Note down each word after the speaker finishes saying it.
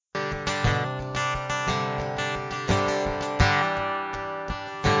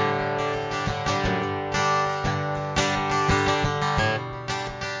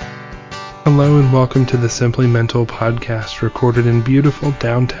Hello and welcome to the Simply Mental podcast, recorded in beautiful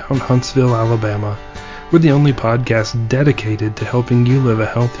downtown Huntsville, Alabama. We're the only podcast dedicated to helping you live a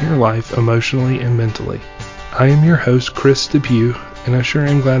healthier life emotionally and mentally. I am your host, Chris Depew, and I sure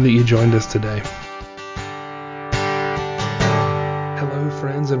am glad that you joined us today. Hello,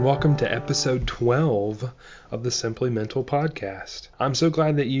 friends, and welcome to episode 12 of the Simply Mental podcast. I'm so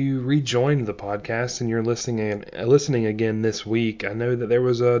glad that you rejoined the podcast and you're listening again this week. I know that there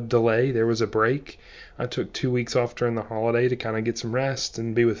was a delay, there was a break. I took 2 weeks off during the holiday to kind of get some rest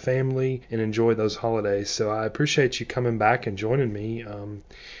and be with family and enjoy those holidays. So I appreciate you coming back and joining me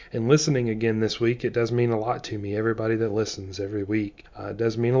and listening again this week. It does mean a lot to me, everybody that listens every week. It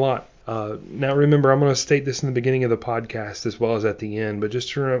does mean a lot. Now remember, I'm going to state this in the beginning of the podcast as well as at the end, but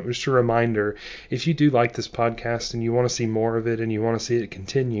just a reminder, if you do like this podcast and you want to see more of it and you want to see it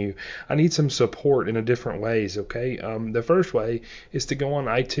continue, I need some support in a different ways, okay? The first way is to go on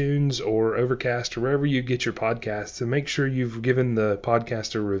iTunes or Overcast or wherever you get your podcasts and make sure you've given the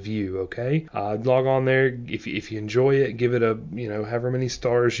podcast a review, okay? Log on there. If you enjoy it, give it however many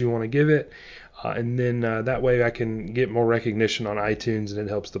stars you want to give it. And then that way I can get more recognition on iTunes and it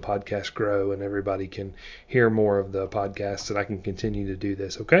helps the podcast grow and everybody can hear more of the podcast and I can continue to do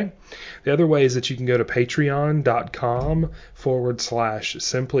this, okay? The other way is that you can go to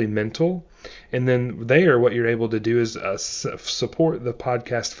patreon.com/simplymental. And then there, what you're able to do is support the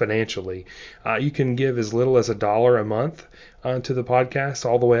podcast financially. You can give as little as $1 a month to the podcast,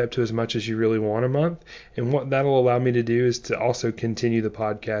 all the way up to as much as you really want a month. And what that'll allow me to do is to also continue the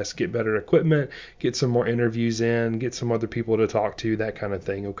podcast, get better equipment, get some more interviews in, get some other people to talk to, that kind of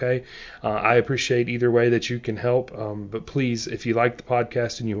thing, okay? I appreciate either way that you can help, but please, if you like the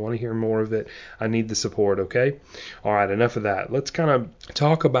podcast and you want to hear more of it, I need the support, okay? All right, enough of that. Let's kind of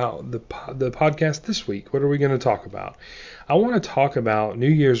talk about the podcast this week. What are we going to talk about? I want to talk about New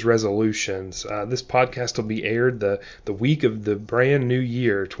Year's resolutions. This podcast will be aired the week of the brand new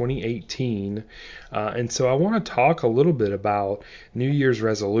year, 2018. And so I want to talk a little bit about New Year's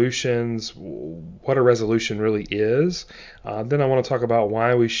resolutions, what a resolution really is. Then I want to talk about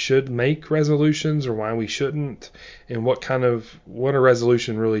why we should make resolutions or why we shouldn't, and what a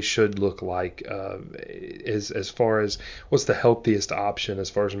resolution really should look like as far as what's the healthiest option as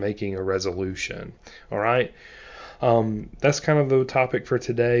far as making a resolution. All right. That's kind of the topic for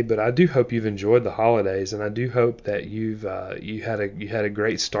today, but I do hope you've enjoyed the holidays, and I do hope that you had a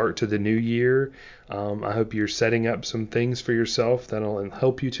great start to the new year. I hope you're setting up some things for yourself that'll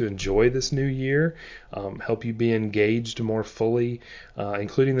help you to enjoy this new year, help you be engaged more fully,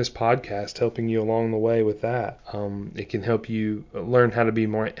 including this podcast, helping you along the way with that. It can help you learn how to be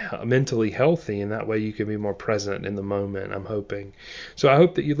more mentally healthy, and that way you can be more present in the moment, I'm hoping. So I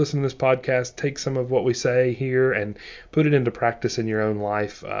hope that you listen to this podcast, take some of what we say here, and put it into practice in your own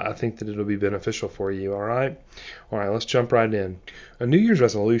life. I think that it'll be beneficial for you, all right? All right, let's jump right in. A New Year's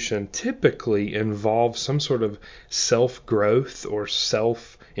resolution typically involves some sort of self-growth or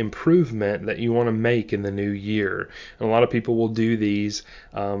self-improvement that you want to make in the new year. And a lot of people will do these,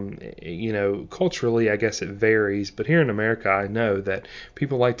 culturally, I guess it varies, but here in America, I know that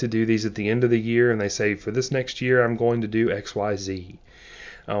people like to do these at the end of the year, and they say, for this next year, I'm going to do X, Y, Z.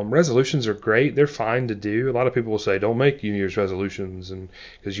 Resolutions are great. They're fine to do. A lot of people will say, don't make New Year's resolutions and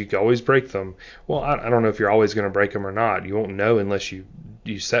because you can always break them. Well, I don't know if you're always going to break them or not. You won't know unless you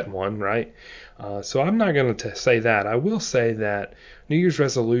set one, right? So I'm not going to say that. I will say that New Year's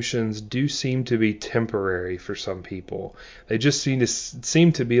resolutions do seem to be temporary for some people. They just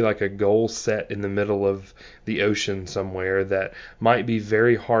seem to be like a goal set in the middle of the ocean somewhere that might be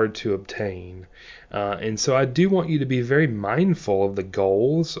very hard to obtain. And so I do want you to be very mindful of the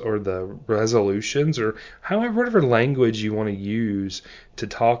goals or the resolutions or whatever language you want to use to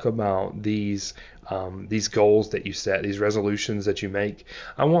talk about these goals that you set, these resolutions that you make.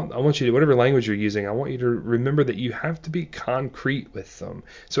 I want you to, whatever language you're using, I want you to remember that you have to be concrete with them.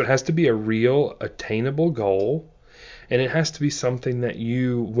 So it has to be a real, attainable goal. And it has to be something that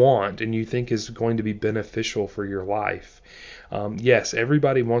you want and you think is going to be beneficial for your life. Yes,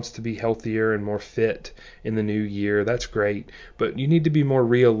 everybody wants to be healthier and more fit in the new year. That's great. But you need to be more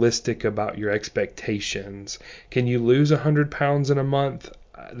realistic about your expectations. Can you lose 100 pounds in a month?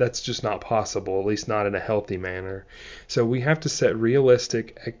 That's just not possible, at least not in a healthy manner. So we have to set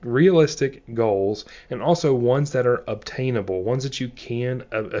realistic goals, and also ones that are obtainable, ones that you can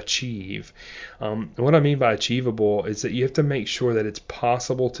achieve. And what I mean by achievable is that you have to make sure that it's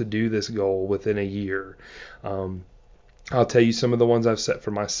possible to do this goal within a year. I'll tell you some of the ones I've set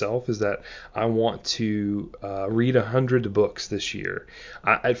for myself is that I want to read 100 books this year.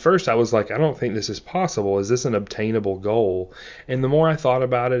 At first, I was like, I don't think this is possible. Is this an obtainable goal? And the more I thought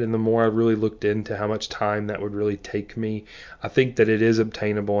about it and the more I really looked into how much time that would really take me, I think that it is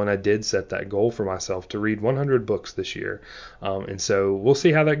obtainable. And I did set that goal for myself to read 100 books this year. And so we'll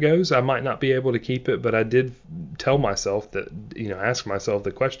see how that goes. I might not be able to keep it, but I did tell myself that, ask myself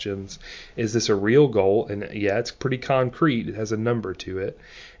the questions. Is this a real goal? And yeah, it's pretty concrete. It has a number to it.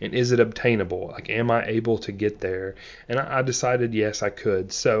 And is it obtainable? Like, am I able to get there? And I decided yes, I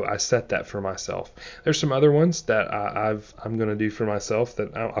could. So I set that for myself. There's some other ones that I'm going to do for myself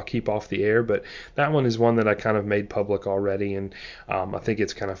that I'll keep off the air, but that one is one that I kind of made public already, and I think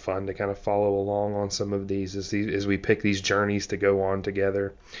it's kind of fun to kind of follow along on some of these as we pick these journeys to go on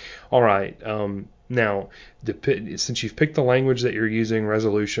together. All right. Now, since you've picked the language that you're using,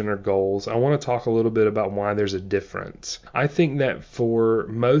 resolution or goals, I want to talk a little bit about why there's a difference. I think that for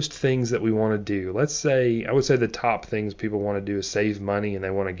most things that we want to do, I would say the top things people want to do is save money and they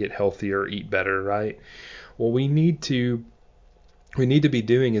want to get healthier, eat better, right? Well, we need to be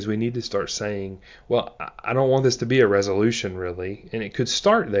doing is we need to start saying, well, I don't want this to be a resolution really. And it could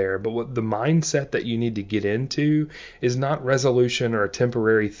start there, but what the mindset that you need to get into is not resolution or a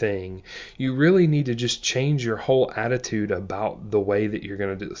temporary thing. You really need to just change your whole attitude about the way that you're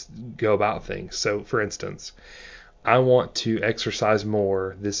going to go about things. So for instance, I want to exercise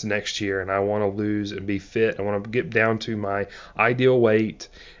more this next year and I want to lose and be fit. I want to get down to my ideal weight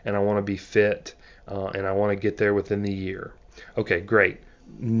and I want to be fit and I want to get there within the year. Okay, great.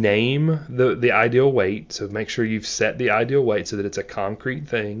 Name the ideal weight. So make sure you've set the ideal weight so that it's a concrete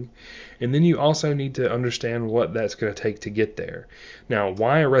thing. And then you also need to understand what that's going to take to get there. Now,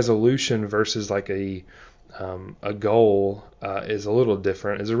 why a resolution versus like a goal is a little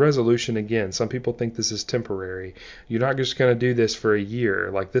different. As a resolution, again, some people think this is temporary. You're not just going to do this for a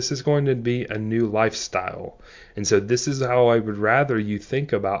year. Like, this is going to be a new lifestyle. And so this is how I would rather you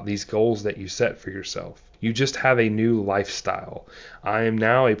think about these goals that you set for yourself. You just have a new lifestyle. I am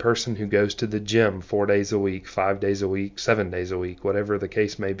now a person who goes to the gym 4 days a week, 5 days a week, 7 days a week, whatever the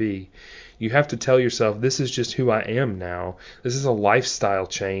case may be. You have to tell yourself, this is just who I am now. This is a lifestyle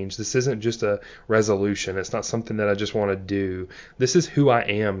change. This isn't just a resolution. It's not something that I just want to do. This is who I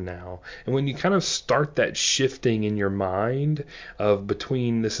am now. And when you kind of start that shifting in your mind of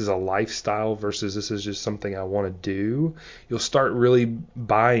between this is a lifestyle versus this is just something I want to do, you'll start really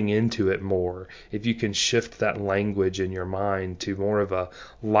buying into it more. If you can shift that language in your mind to more of a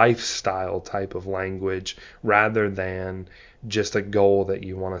lifestyle type of language rather than just a goal that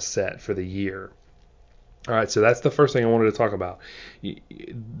you want to set for the year. All right, so that's the first thing I wanted to talk about.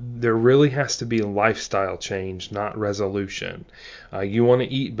 There really has to be a lifestyle change, not resolution. You want to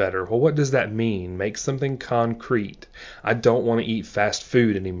eat better. Well, what does that mean? Make something concrete. I don't want to eat fast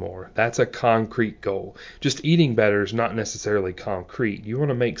food anymore. That's a concrete goal. Just eating better is not necessarily concrete. You want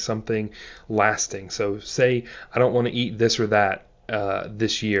to make something lasting. So say I don't want to eat this or that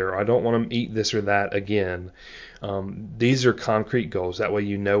this year. I don't want to eat this or that again. These are concrete goals. That way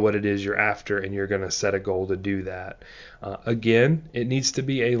you know what it is you're after and you're going to set a goal to do that. Again, it needs to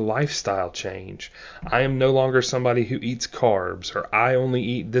be a lifestyle change. I am no longer somebody who eats carbs, or I only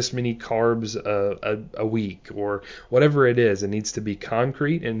eat this many carbs a week, or whatever it is. It needs to be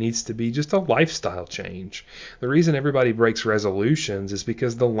concrete. It needs to be just a lifestyle change. The reason everybody breaks resolutions is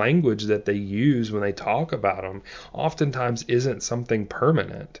because the language that they use when they talk about them oftentimes isn't something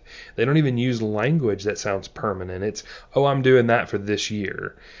permanent. They don't even use language that sounds permanent. It's, oh, I'm doing that for this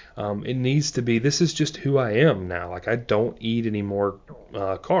year. It needs to be, this is just who I am now. Like, I don't eat any more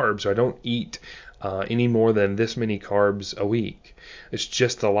carbs, or I don't eat any more than this many carbs a week. It's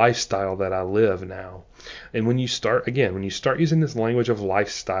just the lifestyle that I live now. And when you start using this language of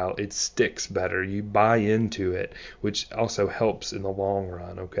lifestyle, it sticks better. You buy into it, which also helps in the long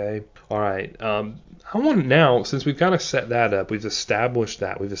run, okay? All right. I want to now, since we've kind of set that up, we've established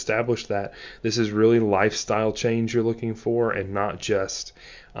that this is really lifestyle change you're looking for and not just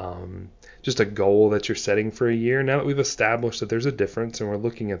a goal that you're setting for a year. Now that we've established that there's a difference and we're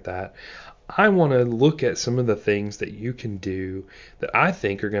looking at that, I want to look at some of the things that you can do that I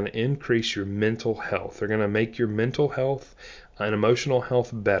think are going to increase your mental health. They're going to make your mental health and emotional health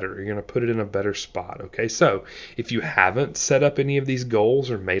better. You're going to put it in a better spot. Okay, so if you haven't set up any of these goals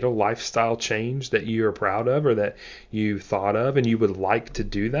or made a lifestyle change that you're proud of or that you thought of and you would like to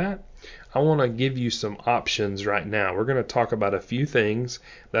do that, I want to give you some options right now. We're going to talk about a few things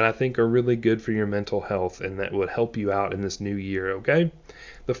that I think are really good for your mental health and that would help you out in this new year, okay?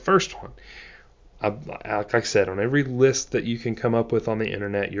 The first one, Like I said, on every list that you can come up with on the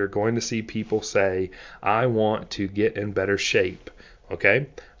internet, you're going to see people say, I want to get in better shape. Okay?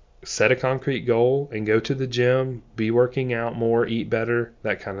 Set a concrete goal and go to the gym, be working out more, eat better,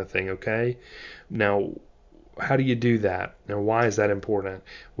 that kind of thing. Okay? Now, how do you do that? Now, why is that important?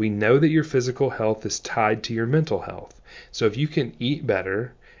 We know that your physical health is tied to your mental health. So if you can eat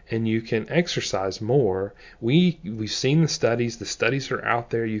better and you can exercise more, we've seen the studies are out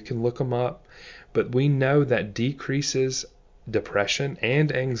there, you can look them up, but we know that decreases depression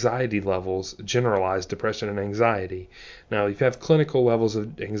and anxiety levels, generalized depression and anxiety. Now, if you have clinical levels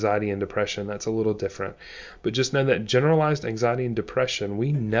of anxiety and depression, that's a little different. But just know that generalized anxiety and depression,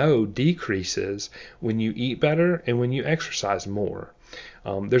 we know decreases when you eat better and when you exercise more.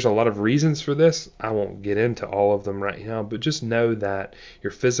 There's a lot of reasons for this. I won't get into all of them right now, but just know that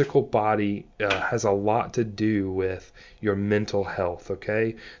your physical body has a lot to do with your mental health,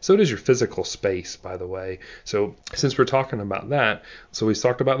 okay? So does your physical space, by the way. So since we're talking about that, so we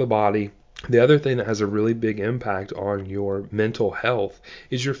talked about the body. The other thing that has a really big impact on your mental health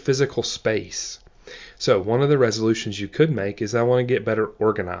is your physical space. So one of the resolutions you could make is I want to get better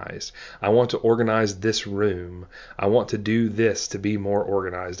organized. I want to organize this room. I want to do this to be more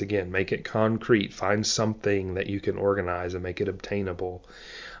organized. Again, make it concrete. Find something that you can organize and make it obtainable.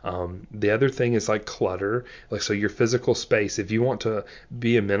 The other thing is like clutter, like so your physical space. If you want to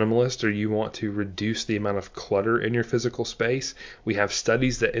be a minimalist or you want to reduce the amount of clutter in your physical space, we have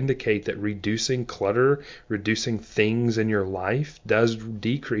studies that indicate that reducing clutter, reducing things in your life does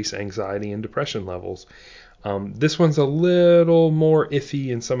decrease anxiety and depression levels. This one's a little more iffy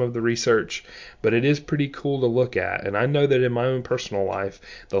in some of the research, but it is pretty cool to look at. And I know that in my own personal life,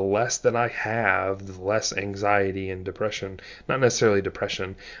 the less that I have, the less anxiety and depression, not necessarily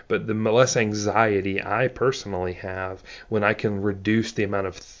depression, but the less anxiety I personally have when I can reduce the amount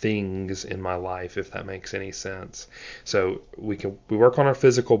of things in my life, if that makes any sense. So we work on our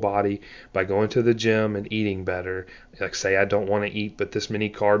physical body by going to the gym and eating better. Like say I don't want to eat but this many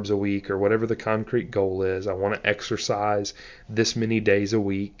carbs a week or whatever the concrete goal is. I want to exercise this many days a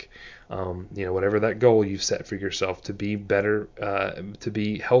week. Whatever that goal you've set for yourself to be better, to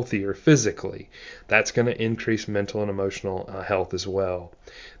be healthier physically, that's going to increase mental and emotional health as well.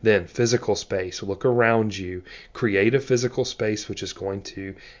 Then physical space, look around you, create a physical space which is going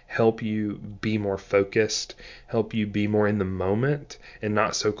to help you be more focused, help you be more in the moment and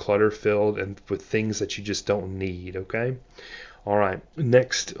not so clutter filled and with things that you just don't need. Okay. All right.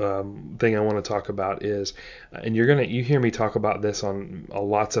 Next thing I want to talk about is, and you hear me talk about this on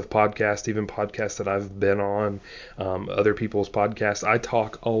lots of podcasts, even podcasts that I've been on, other people's podcasts. I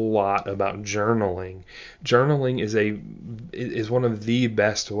talk a lot about journaling. Journaling is one of the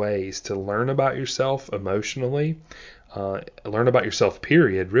best ways to learn about yourself emotionally. Learn about yourself,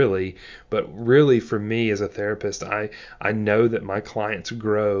 period, really. But really, for me as a therapist, I know that my clients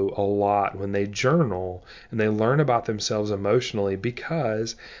grow a lot when they journal and they learn about themselves emotionally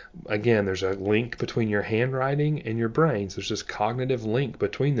because, again, there's a link between your handwriting and your brains. There's this cognitive link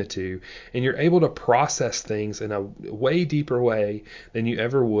between the two, and you're able to process things in a way deeper way than you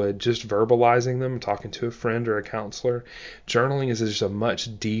ever would just verbalizing them, talking to a friend or a counselor. Journaling is just a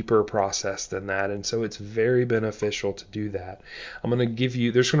much deeper process than that, and so it's very beneficial to do that. I'm going to give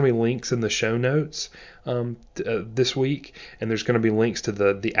you, there's going to be links in the show notes this week, and there's going to be links to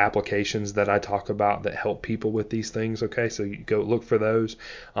the applications that I talk about that help people with these things. Okay, so you go look for those.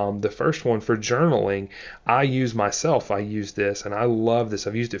 The first one for journaling, I use this, and I love this.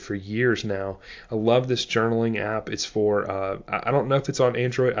 I've used it for years now. I love this journaling app. It's for I don't know if it's on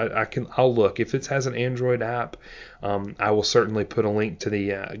Android. I'll look if it has an Android app. I will certainly put a link to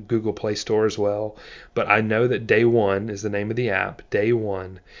the Google Play Store as well. But I know that Day One is the name of the app, Day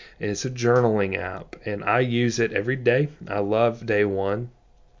One, and it's a journaling app, and I use it every day. I love Day One.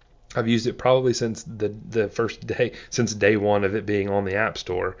 I've used it probably since the first day, since day one of it being on the App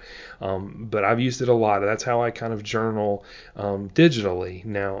Store. But I've used it a lot. That's how I kind of journal digitally.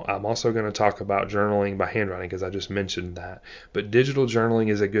 Now, I'm also going to talk about journaling by handwriting because I just mentioned that. But digital journaling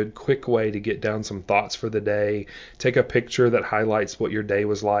is a good, quick way to get down some thoughts for the day. Take a picture that highlights what your day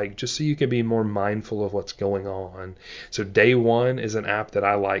was like, just so you can be more mindful of what's going on. So Day One is an app that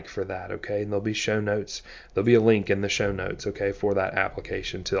I like for that, okay? And there'll be show notes. There'll be a link in the show notes, okay, for that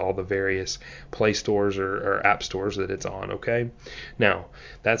application to all the various Play Stores or App Stores that it's on, okay? Now,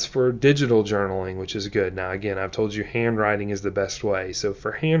 that's for digital journaling, which is good. Now, again, I've told you handwriting is the best way. So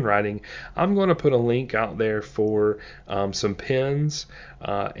for handwriting, I'm going to put a link out there for some pens.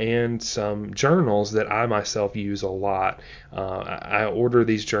 and some journals that I myself use a lot. I order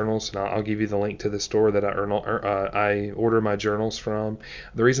these journals, and I'll give you the link to the store that I order my journals from.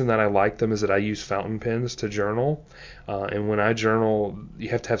 The reason that I like them is that I use fountain pens to journal. And when I journal, you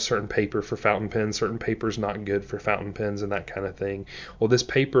have to have certain paper for fountain pens. Certain paper is not good for fountain pens and that kind of thing. Well, this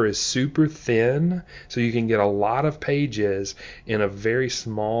paper is super thin, so you can get a lot of pages in a very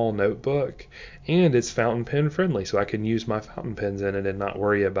small notebook, and it's fountain pen friendly, so I can use my fountain pens in it and not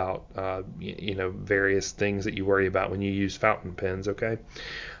worry about various things that you worry about when you use fountain pens. Okay,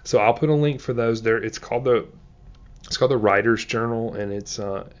 so I'll put a link for those there. It's called the Writer's Journal, and it's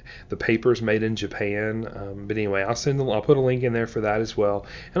the paper's made in Japan. But anyway, I'll put a link in there for that as well,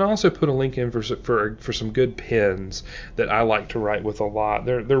 and I'll also put a link in for some good pens that I like to write with a lot.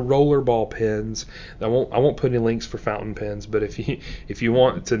 They're rollerball pens. I won't put any links for fountain pens, but if you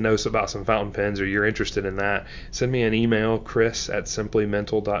want to know about some fountain pens or you're interested in that, send me an email,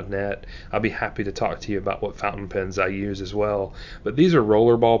 chris@simplymental.net. I'll be happy to talk to you about what fountain pens I use as well. But these are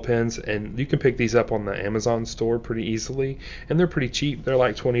rollerball pens, and you can pick these up on the Amazon store pretty easily, and they're pretty cheap. They're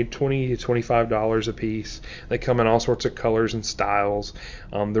like $20 to $25 a piece. They come in all sorts of colors and styles.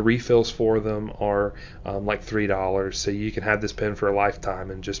 The refills for them are like $3, so you can have this pen for a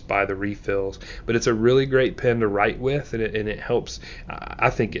lifetime and just buy the refills. But it's a really great pen to write with, and it helps. I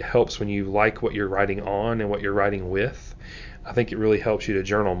think it helps when you like what you're writing on and what you're writing with. I think it really helps you to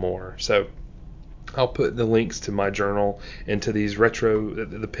journal more. So I'll put the links to my journal and to these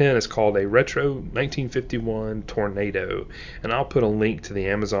the pen is called a Retro 1951 Tornado, and I'll put a link to the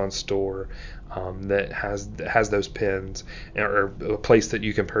Amazon store that has those pens, or a place that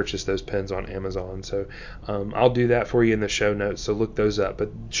you can purchase those pens on Amazon. So I'll do that for you in the show notes, so look those up.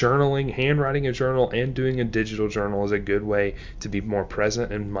 But journaling, handwriting a journal and doing a digital journal is a good way to be more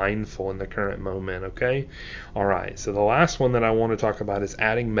present and mindful in the current moment. Okay? All right, so the last one that I want to talk about is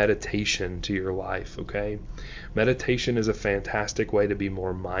adding meditation to your life. Okay? Meditation is a fantastic way to be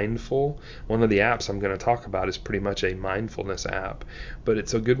more mindful. One of the apps I'm going to talk about is pretty much a mindfulness app, but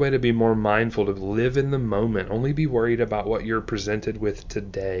it's a good way to be more mindful, to live in the moment, only be worried about what you're presented with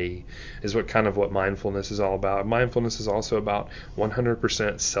today, is what mindfulness is all about. Mindfulness is also about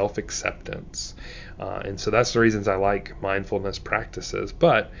 100% self-acceptance. And so that's the reasons I like mindfulness practices.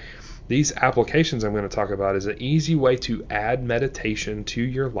 But these applications I'm going to talk about is an easy way to add meditation to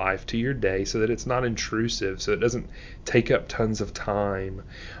your life, to your day, so that it's not intrusive, so it doesn't take up tons of time.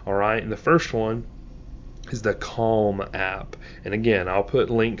 All right, and the first one is the Calm app. And again, I'll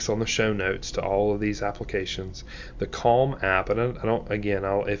put links on the show notes to all of these applications. The Calm app, and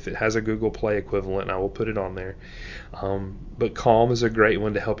if it has a Google Play equivalent, I will put it on there. But Calm is a great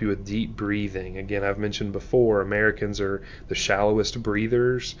one to help you with deep breathing. Again, I've mentioned before, Americans are the shallowest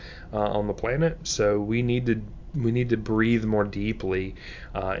breathers on the planet, so we need to breathe more deeply,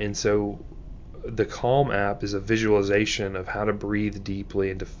 and so the Calm app is a visualization of how to breathe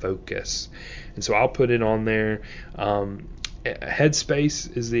deeply and to focus. And so I'll put it on there.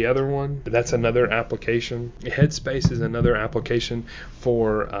 Headspace is the other one. That's another application. Headspace is another application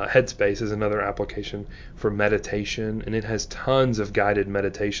for meditation, and it has tons of guided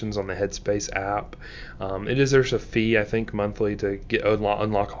meditations on the Headspace app. There's a fee, I think, monthly to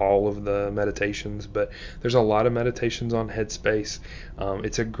unlock all of the meditations, but there's a lot of meditations on Headspace.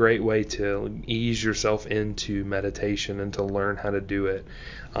 It's a great way to ease yourself into meditation and to learn how to do it.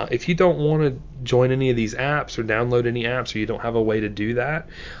 If you don't want to join any of these apps or download any apps, or you don't have a way to do that,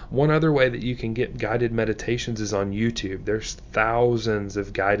 one other way that you can get guided meditations is on YouTube. There's thousands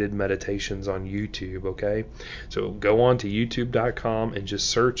of guided meditations on YouTube, okay? So go on to youtube.com and just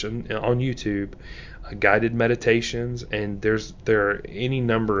search on YouTube guided meditations, and there are any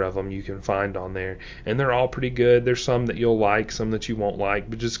number of them you can find on there, and they're all pretty good. There's some that you'll like, some that you won't like,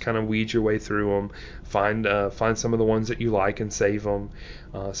 but just kind of weed your way through them. Find some of the ones that you like and save them,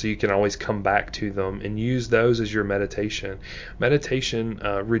 so you can always come back to them and use those as your meditation. Meditation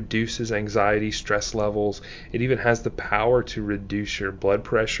reduces anxiety, stress levels. It even has the power to reduce your blood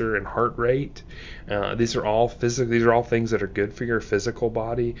pressure and heart rate. These are all things that are good for your physical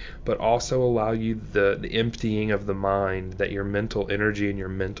body, but also allow you the emptying of the mind that your mental energy and your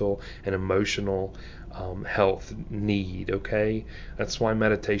mental and emotional health need. Okay, that's why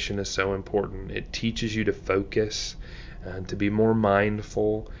meditation is so important. It teaches you to focus and to be more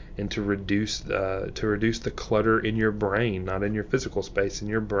mindful, and to reduce the clutter in your brain, not in your physical space, in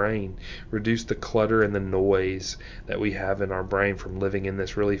your brain. Reduce the clutter and the noise that we have in our brain from living in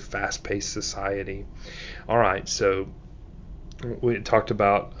this really fast-paced society. All right, so we talked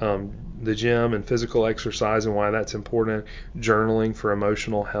about the gym and physical exercise and why that's important. Journaling for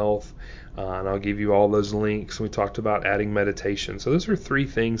emotional health. And I'll give you all those links. We talked about adding meditation. So those are 3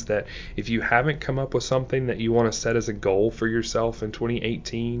 things that if you haven't come up with something that you want to set as a goal for yourself in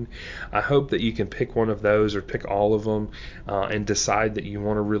 2018, I hope that you can pick one of those or pick all of them and decide that you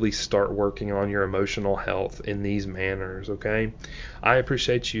want to really start working on your emotional health in these manners, okay? I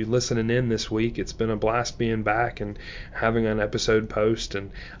appreciate you listening in this week. It's been a blast being back and having an episode post,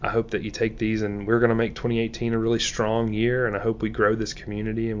 and I hope that you take these, and we're going to make 2018 a really strong year, and I hope we grow this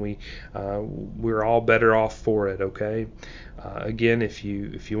community and we're all better off for it, okay? Again, if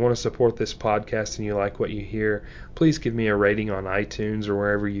you want to support this podcast and you like what you hear, please give me a rating on iTunes or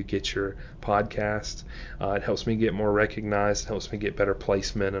wherever you get your podcast. It helps me get more recognized, helps me get better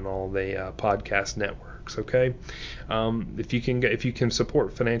placement in all the podcast networks. Okay, if you can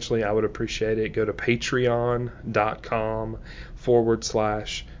support financially, I would appreciate it. Go to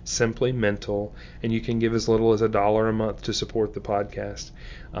patreon.com/Simply Mental, and you can give as little as $1 a month to support the podcast.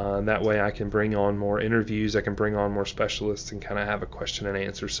 That way I can bring on more interviews, I can bring on more specialists and kind of have a question and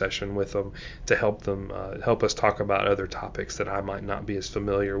answer session with them to help us talk about other topics that I might not be as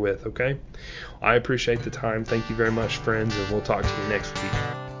familiar with, okay? I appreciate the time. Thank you very much, friends, and we'll talk to you next week.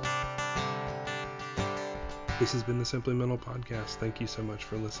 This has been the Simply Mental Podcast. Thank you so much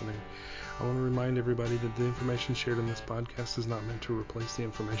for listening. I want to remind everybody that the information shared in this podcast is not meant to replace the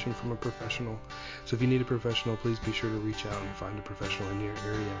information from a professional. So if you need a professional, please be sure to reach out and find a professional in your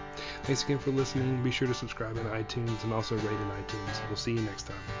area. Thanks again for listening. Be sure to subscribe in iTunes and also rate in iTunes. We'll see you next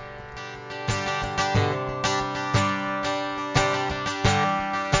time.